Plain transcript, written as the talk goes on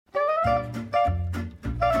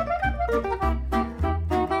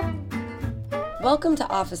Welcome to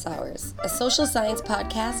Office Hours, a social science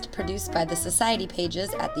podcast produced by the Society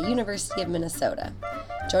pages at the University of Minnesota.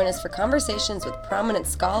 Join us for conversations with prominent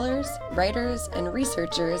scholars, writers, and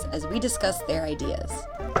researchers as we discuss their ideas.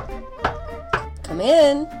 Come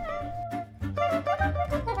in!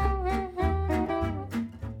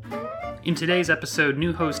 In today's episode,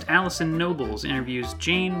 new host Allison Nobles interviews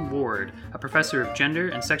Jane Ward, a professor of gender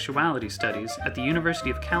and sexuality studies at the University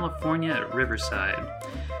of California at Riverside.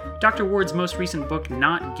 Dr. Ward's most recent book,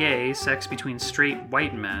 Not Gay: Sex Between Straight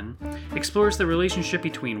White Men, explores the relationship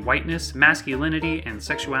between whiteness, masculinity, and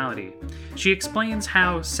sexuality. She explains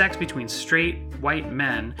how sex between straight white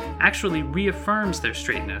men actually reaffirms their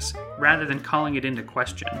straightness, rather than calling it into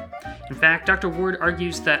question. In fact, Dr. Ward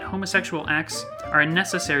argues that homosexual acts are a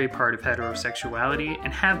necessary part of heterosexuality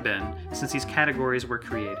and have been since these categories were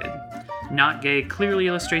created. Not Gay clearly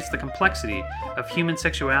illustrates the complexity of human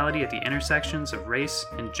sexuality at the intersections of race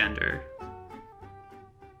and gender.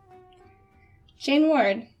 Jane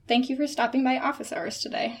Ward, thank you for stopping by Office Hours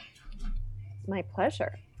today. My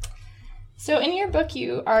pleasure. So in your book,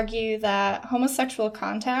 you argue that homosexual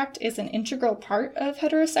contact is an integral part of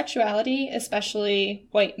heterosexuality, especially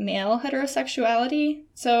white male heterosexuality.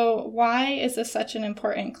 So why is this such an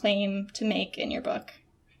important claim to make in your book?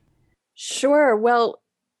 Sure. Well,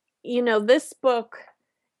 this book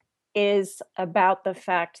is about the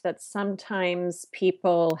fact that sometimes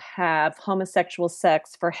people have homosexual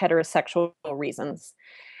sex for heterosexual reasons.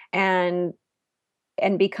 And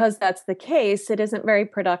because that's the case, it isn't very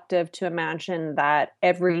productive to imagine that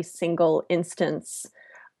every single instance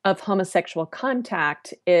of homosexual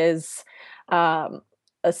contact is a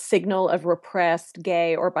signal of repressed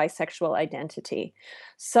gay or bisexual identity.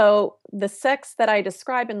 So the sex that I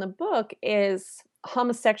describe in the book is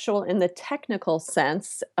homosexual in the technical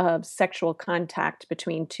sense of sexual contact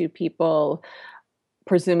between two people,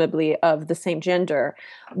 presumably of the same gender,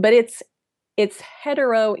 but it's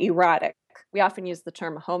heteroerotic. We often use the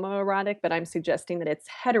term homoerotic, but I'm suggesting that it's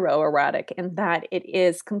heteroerotic and that it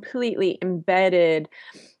is completely embedded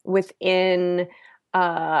within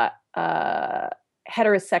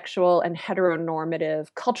heterosexual and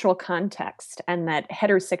heteronormative cultural context, and that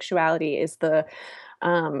heterosexuality is the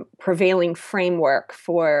prevailing framework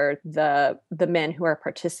for the men who are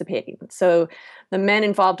participating. So the men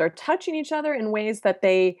involved are touching each other in ways that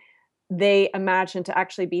they imagine to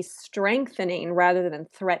actually be strengthening rather than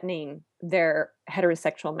threatening their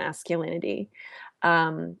heterosexual masculinity.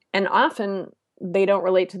 And often they don't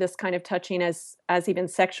relate to this kind of touching as even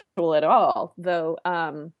sexual at all, though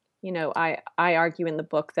I argue in the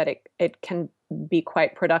book that it can be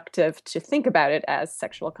quite productive to think about it as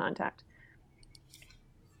sexual contact.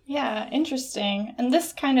 Yeah, interesting. And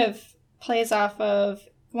this kind of plays off of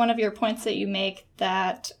one of your points that you make,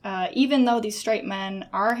 that even though these straight men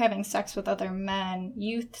are having sex with other men,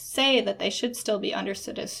 you say that they should still be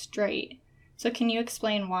understood as straight. So can you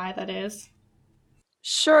explain why that is?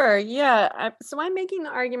 Sure, yeah. So I'm making the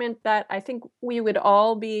argument that I think we would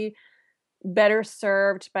all be better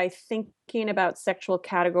served by thinking about sexual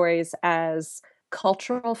categories as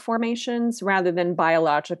cultural formations rather than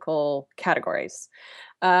biological categories.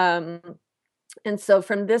 And so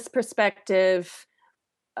from this perspective,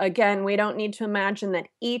 again, we don't need to imagine that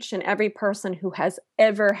each and every person who has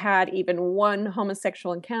ever had even one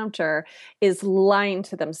homosexual encounter is lying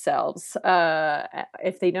to themselves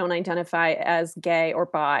if they don't identify as gay or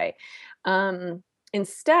bi.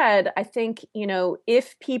 Instead, I think,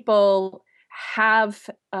 if people have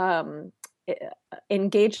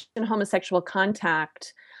engaged in homosexual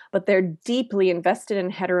contact, but they're deeply invested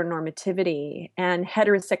in heteronormativity, and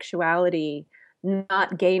heterosexuality,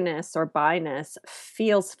 not gayness or biness,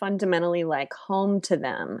 feels fundamentally like home to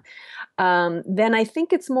them, then I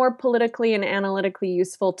think it's more politically and analytically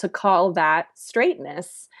useful to call that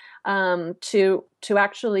straightness, to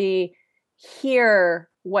actually hear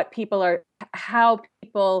how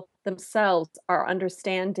people themselves are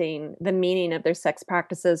understanding the meaning of their sex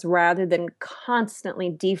practices rather than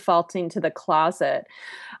constantly defaulting to the closet.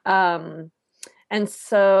 And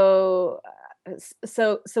so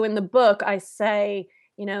in the book, I say,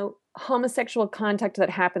 homosexual contact that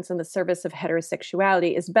happens in the service of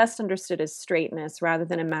heterosexuality is best understood as straightness rather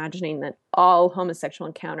than imagining that all homosexual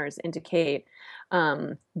encounters indicate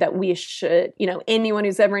that we should, anyone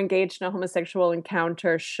who's ever engaged in a homosexual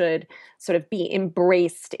encounter should sort of be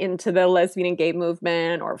embraced into the lesbian and gay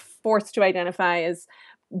movement or forced to identify as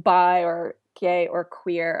bi or gay or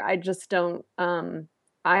queer. I just don't,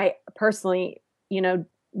 I personally,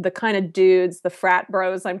 the kind of dudes, the frat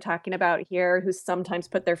bros I'm talking about here, who sometimes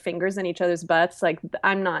put their fingers in each other's butts, like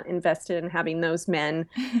I'm not invested in having those men,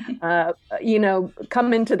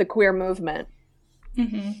 come into the queer movement.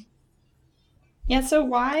 Mm-hmm. Yeah, so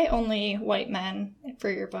why only white men for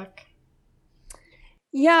your book?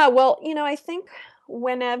 Yeah, well, I think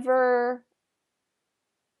whenever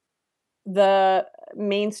the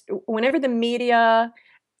whenever the media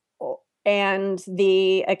and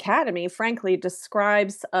the academy, frankly,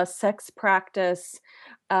 describes a sex practice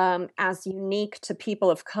as unique to people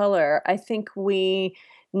of color, I think we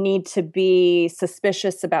need to be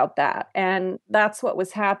suspicious about that. And that's what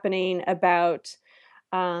was happening about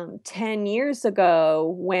 10 years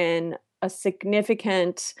ago when a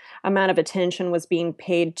significant amount of attention was being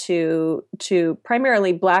paid to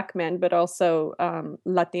primarily Black men, but also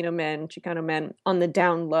Latino men, Chicano men on the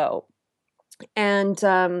down low. And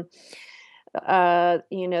there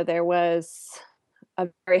was a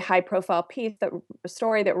very high profile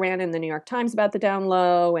story that ran in the New York Times about the down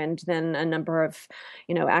low, and then a number of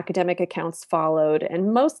academic accounts followed.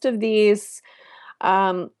 And most of the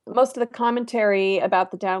commentary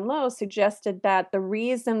about the down low suggested that the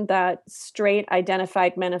reason that straight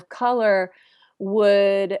identified men of color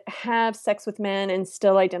would have sex with men and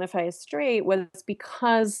still identify as straight was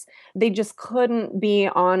because they just couldn't be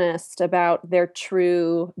honest about their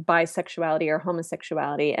true bisexuality or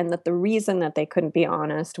homosexuality, and that the reason that they couldn't be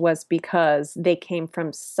honest was because they came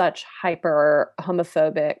from such hyper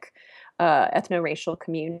homophobic ethno-racial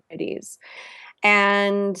communities.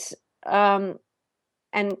 And I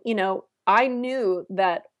knew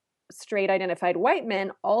that straight identified white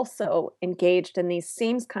men also engaged in these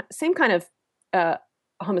same kind of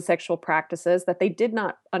homosexual practices that they did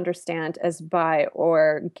not understand as bi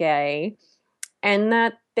or gay, and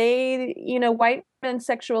that the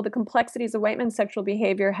complexities of white men's sexual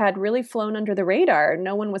behavior had really flown under the radar.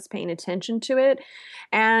 No one was paying attention to it.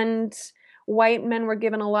 And white men were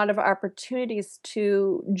given a lot of opportunities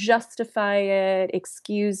to justify it,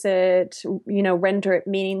 excuse it, render it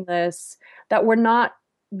meaningless, that were not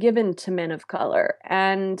given to men of color.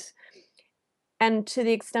 And to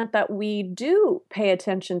the extent that we do pay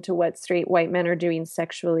attention to what straight white men are doing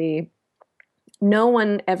sexually, no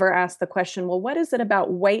one ever asked the question, well, what is it about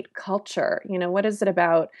white culture? What is it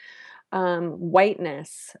about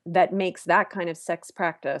whiteness that makes that kind of sex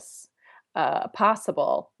practice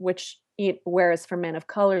possible, whereas for men of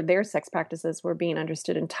color, their sex practices were being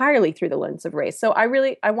understood entirely through the lens of race. So I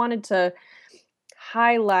wanted to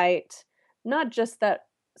highlight not just that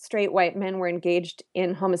straight white men were engaged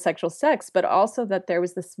in homosexual sex, but also that there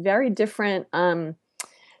was this very different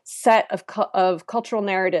set of cultural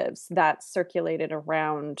narratives that circulated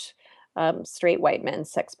around straight white men's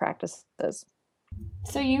sex practices.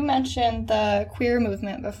 So you mentioned the queer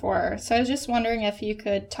movement before. So I was just wondering if you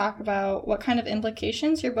could talk about what kind of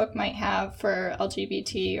implications your book might have for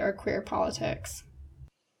LGBT or queer politics.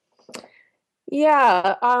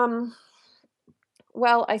 Yeah.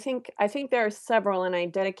 Well, I think there are several, and I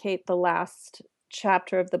dedicate the last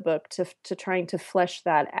chapter of the book to trying to flesh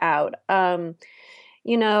that out. I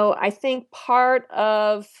think part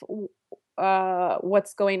of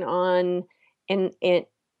what's going on in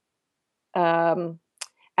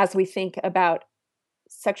as we think about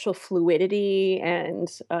sexual fluidity and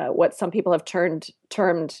what some people have termed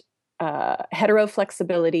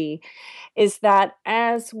heteroflexibility, is that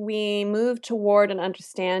as we move toward an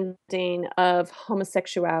understanding of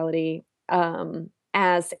homosexuality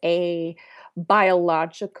as a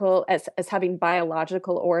biological, as having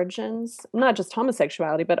biological origins, not just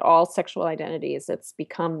homosexuality, but all sexual identities, it's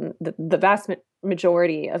become the vast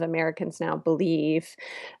majority of Americans now believe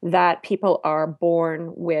that people are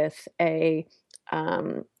born with a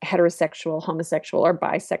heterosexual, homosexual, or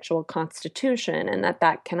bisexual constitution, and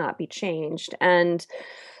that cannot be changed. And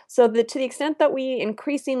so to the extent that we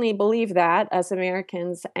increasingly believe that as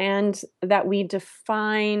Americans, and that we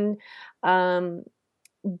define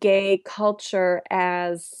gay culture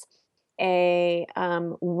as a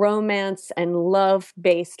romance and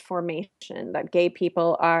love-based formation, that gay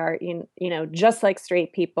people are, just like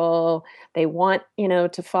straight people, they want,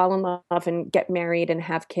 to fall in love and get married and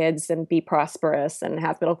have kids and be prosperous and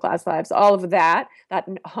have middle-class lives, all of that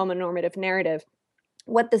homonormative narrative.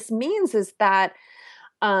 What this means is that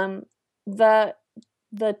the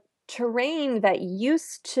terrain that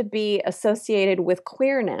used to be associated with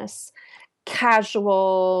queerness,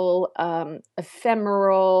 casual,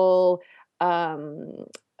 ephemeral,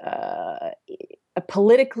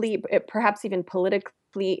 politically, perhaps even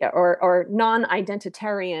politically or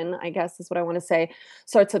non-identitarian, I guess is what I want to say,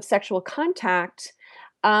 sorts of sexual contact,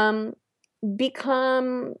 become,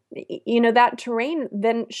 that terrain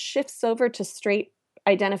then shifts over to straight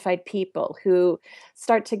identified people who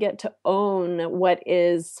start to get to own what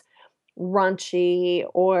is raunchy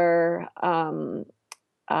or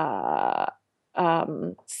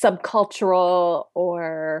subcultural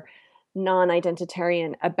or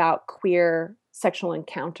non-identitarian about queer sexual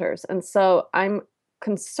encounters. And so I'm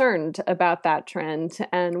concerned about that trend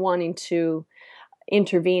and wanting to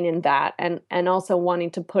intervene in that, and also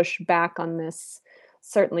wanting to push back on this,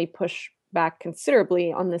 certainly push back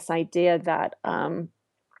considerably on this idea that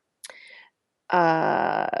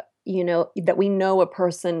that we know a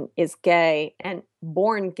person is gay and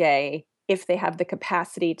born gay if they have the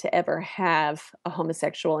capacity to ever have a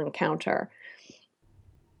homosexual encounter.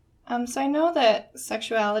 So I know that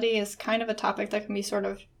sexuality is kind of a topic that can be sort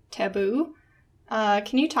of taboo.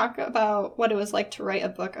 Can you talk about what it was like to write a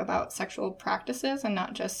book about sexual practices and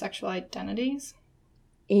not just sexual identities?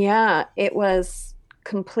 Yeah, it was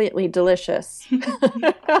completely delicious.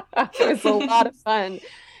 It was a lot of fun.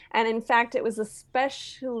 And in fact, it was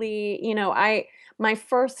especially, my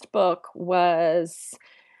first book was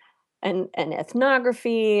an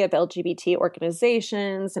ethnography of LGBT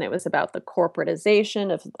organizations, and it was about the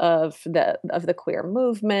corporatization of the queer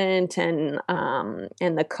movement and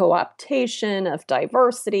the co-optation of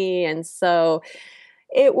diversity. And so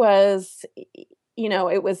it was,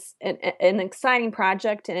 it was an exciting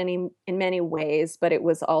project in many ways, but it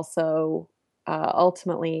was also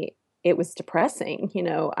ultimately it was depressing.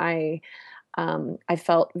 I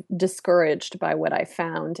felt discouraged by what I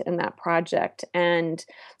found in that project. And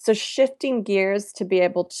so shifting gears to be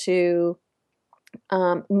able to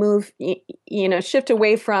shift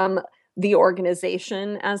away from the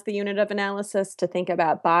organization as the unit of analysis to think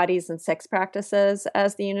about bodies and sex practices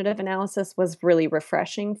as the unit of analysis was really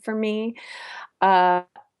refreshing for me.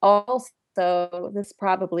 Also, this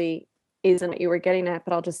probably isn't what you were getting at,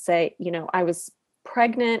 but I'll just say, I was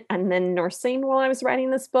pregnant and then nursing while I was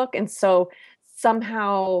writing this book. And so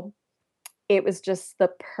somehow it was just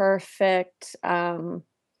the perfect,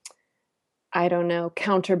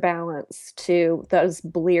 counterbalance to those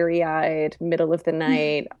bleary-eyed middle of the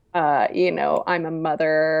night. I'm a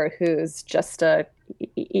mother who's just a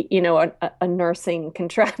nursing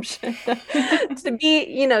contraption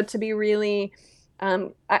to be really,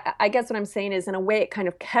 I guess what I'm saying is, in a way, it kind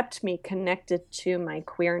of kept me connected to my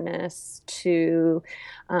queerness, to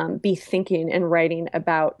be thinking and writing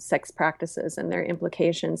about sex practices and their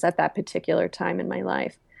implications at that particular time in my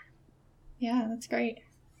life. Yeah, that's great.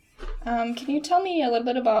 Can you tell me a little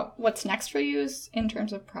bit about what's next for you in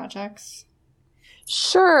terms of projects?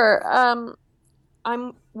 Sure. In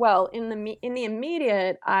the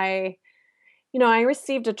immediate, I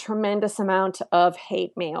received a tremendous amount of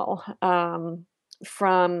hate mail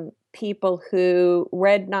from people who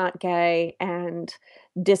read Not Gay and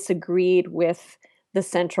disagreed with the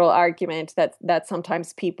central argument that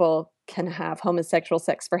sometimes people can have homosexual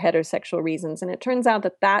sex for heterosexual reasons. And it turns out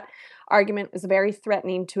that argument was very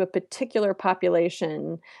threatening to a particular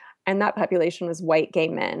population, and that population was white gay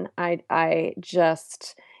men. I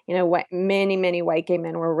just, many white gay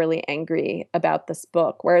men were really angry about this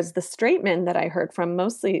book, whereas the straight men that I heard from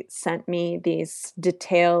mostly sent me these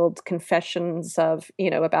detailed confessions of,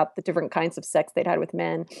 about the different kinds of sex they'd had with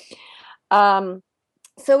men.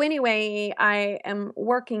 So anyway, I am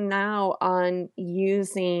working now on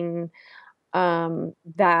using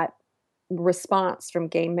that response from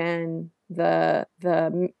gay men, the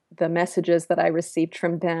messages that I received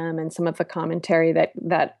from them, and some of the commentary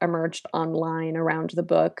that emerged online around the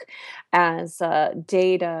book as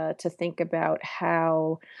data to think about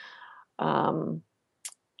how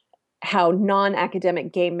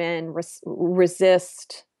non-academic gay men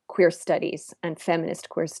resist queer studies and feminist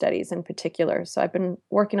queer studies in particular. So I've been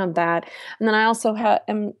working on that, and then I also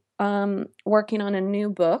am working on a new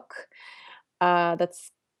book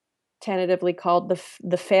that's tentatively called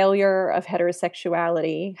The Failure of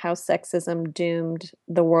Heterosexuality: How Sexism Doomed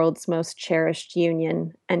the World's Most Cherished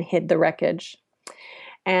Union and Hid the Wreckage.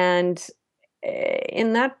 And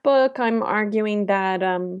in that book, I'm arguing that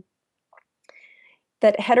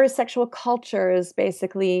that heterosexual culture is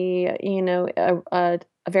basically, a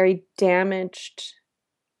very damaged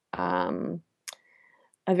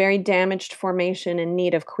formation in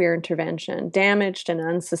need of queer intervention, damaged and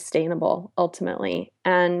unsustainable ultimately.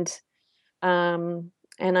 And I'm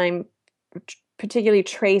particularly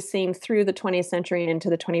tracing through the 20th century and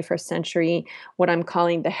into the 21st century what I'm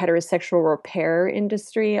calling the heterosexual repair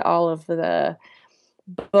industry, all of the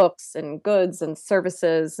books and goods and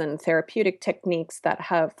services and therapeutic techniques that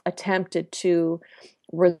have attempted to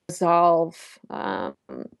resolve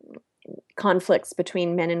conflicts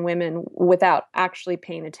between men and women without actually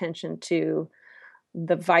paying attention to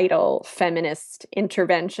the vital feminist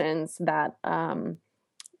interventions that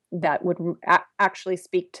would actually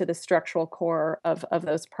speak to the structural core of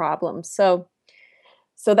those problems. So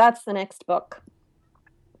So that's the next book.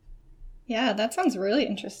 Yeah, that sounds really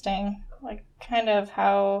interesting. Like kind of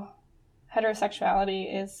how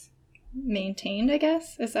heterosexuality is maintained, I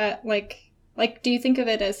guess. Is that like do you think of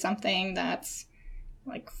it as something that's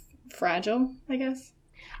like fragile, I guess?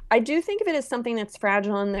 I do think of it as something that's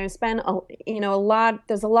fragile, and there's been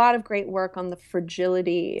there's a lot of great work on the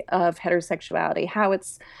fragility of heterosexuality, how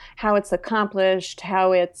it's accomplished,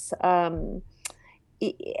 how it's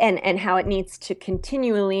and how it needs to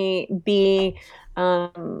continually be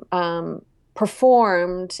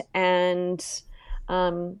performed and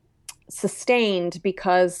sustained,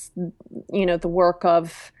 because the work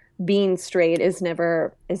of being straight is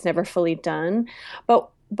never fully done.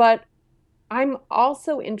 But I'm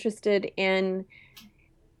also interested in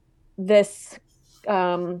this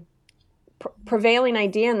prevailing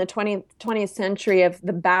idea in the 20th century of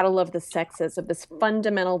the battle of the sexes, of this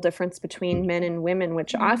fundamental difference between men and women,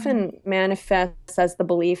 which often manifests as the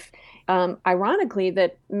belief, ironically,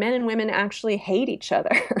 that men and women actually hate each other,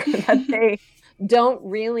 that they don't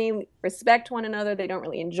really respect one another. They don't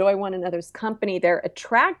really enjoy one another's company. They're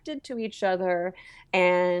attracted to each other,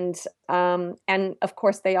 and of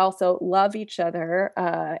course they also love each other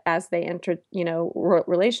as they enter,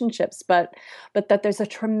 relationships. But that there's a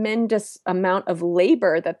tremendous amount of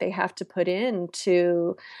labor that they have to put in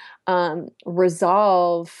to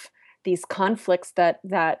resolve these conflicts that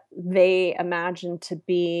they imagine to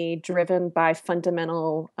be driven by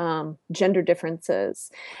fundamental gender differences.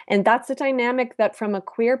 And that's a dynamic that from a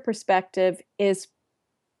queer perspective is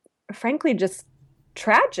frankly just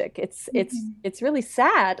tragic. It's really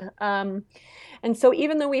sad. And so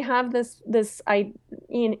even though we have there's this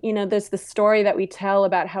story that we tell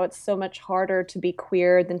about how it's so much harder to be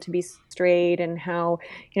queer than to be straight, and how,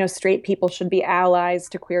 straight people should be allies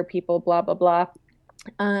to queer people, blah, blah, blah.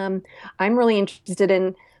 I'm really interested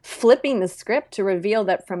in flipping the script to reveal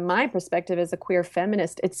that from my perspective as a queer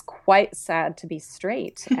feminist, it's quite sad to be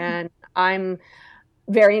straight. And I'm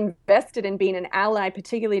very invested in being an ally,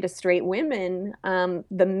 particularly to straight women.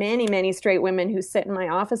 The many, many straight women who sit in my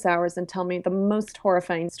office hours and tell me the most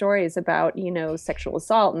horrifying stories about, sexual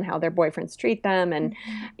assault and how their boyfriends treat them, and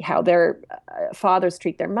how their fathers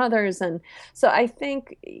treat their mothers. And so I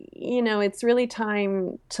think, it's really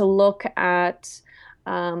time to look at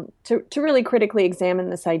to really critically examine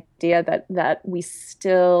this idea that we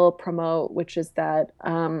still promote, which is that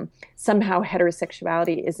somehow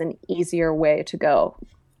heterosexuality is an easier way to go.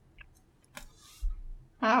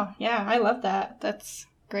 Wow, yeah, I love that. That's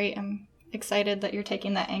great. I'm excited that you're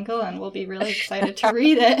taking that angle, and we'll be really excited to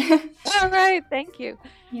read it. All right, thank you.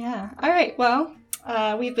 Yeah. All right, well,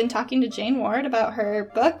 we've been talking to Jane Ward about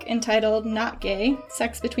her book entitled Not Gay: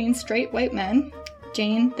 Sex Between Straight White Men.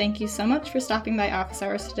 Jane, thank you so much for stopping by Office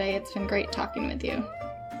Hours today. It's been great talking with you.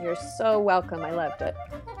 You're so welcome. I loved it.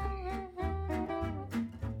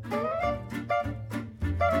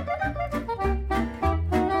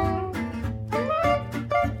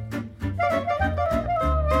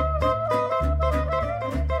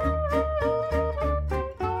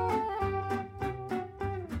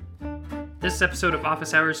 This episode of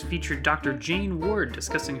Office Hours featured Dr. Jane Ward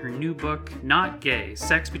discussing her new book, Not Gay: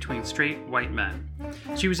 Sex Between Straight White Men.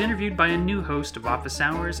 She was interviewed by a new host of Office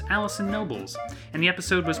Hours, Allison Nobles, and the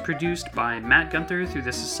episode was produced by Matt Gunther through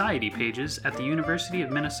the Society pages at the University of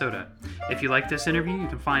Minnesota. If you like this interview, you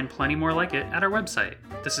can find plenty more like it at our website,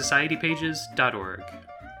 thesocietypages.org.